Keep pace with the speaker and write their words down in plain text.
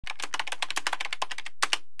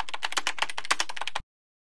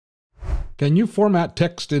Can you format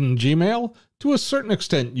text in Gmail? To a certain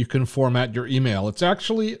extent, you can format your email. It's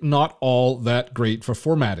actually not all that great for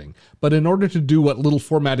formatting. But in order to do what little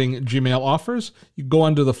formatting Gmail offers, you go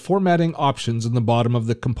under the formatting options in the bottom of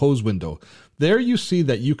the Compose window. There you see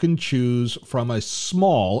that you can choose from a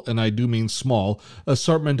small, and I do mean small,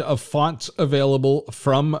 assortment of fonts available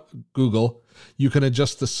from Google. You can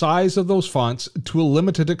adjust the size of those fonts to a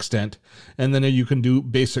limited extent, and then you can do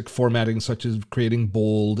basic formatting such as creating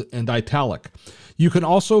bold and italic. You can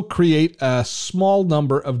also create a small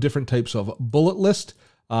number of different types of bullet list.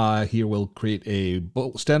 Here we'll create a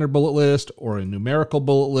standard bullet list or a numerical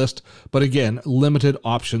bullet list, but again, limited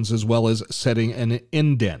options as well as setting an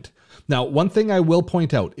indent. Now, one thing I will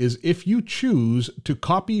point out is if you choose to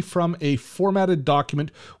copy from a formatted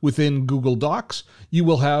document within Google Docs, you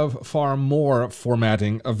will have far more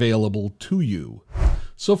formatting available to you.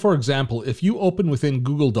 So for example, if you open within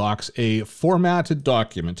Google Docs a formatted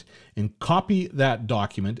document and copy that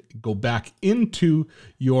document, go back into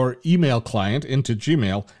your email client, into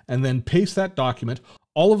Gmail, and then paste that document,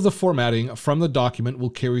 all of the formatting from the document will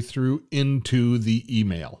carry through into the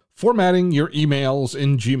email. Formatting your emails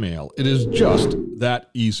in Gmail. It is just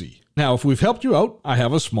that easy. Now, if we've helped you out, I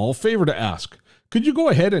have a small favor to ask. Could you go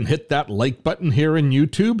ahead and hit that like button here in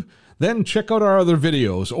YouTube? Then check out our other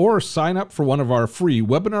videos or sign up for one of our free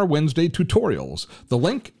Webinar Wednesday tutorials. The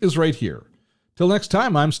link is right here. Till next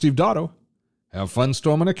time, I'm Steve Dotto. Have fun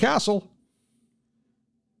storming a castle.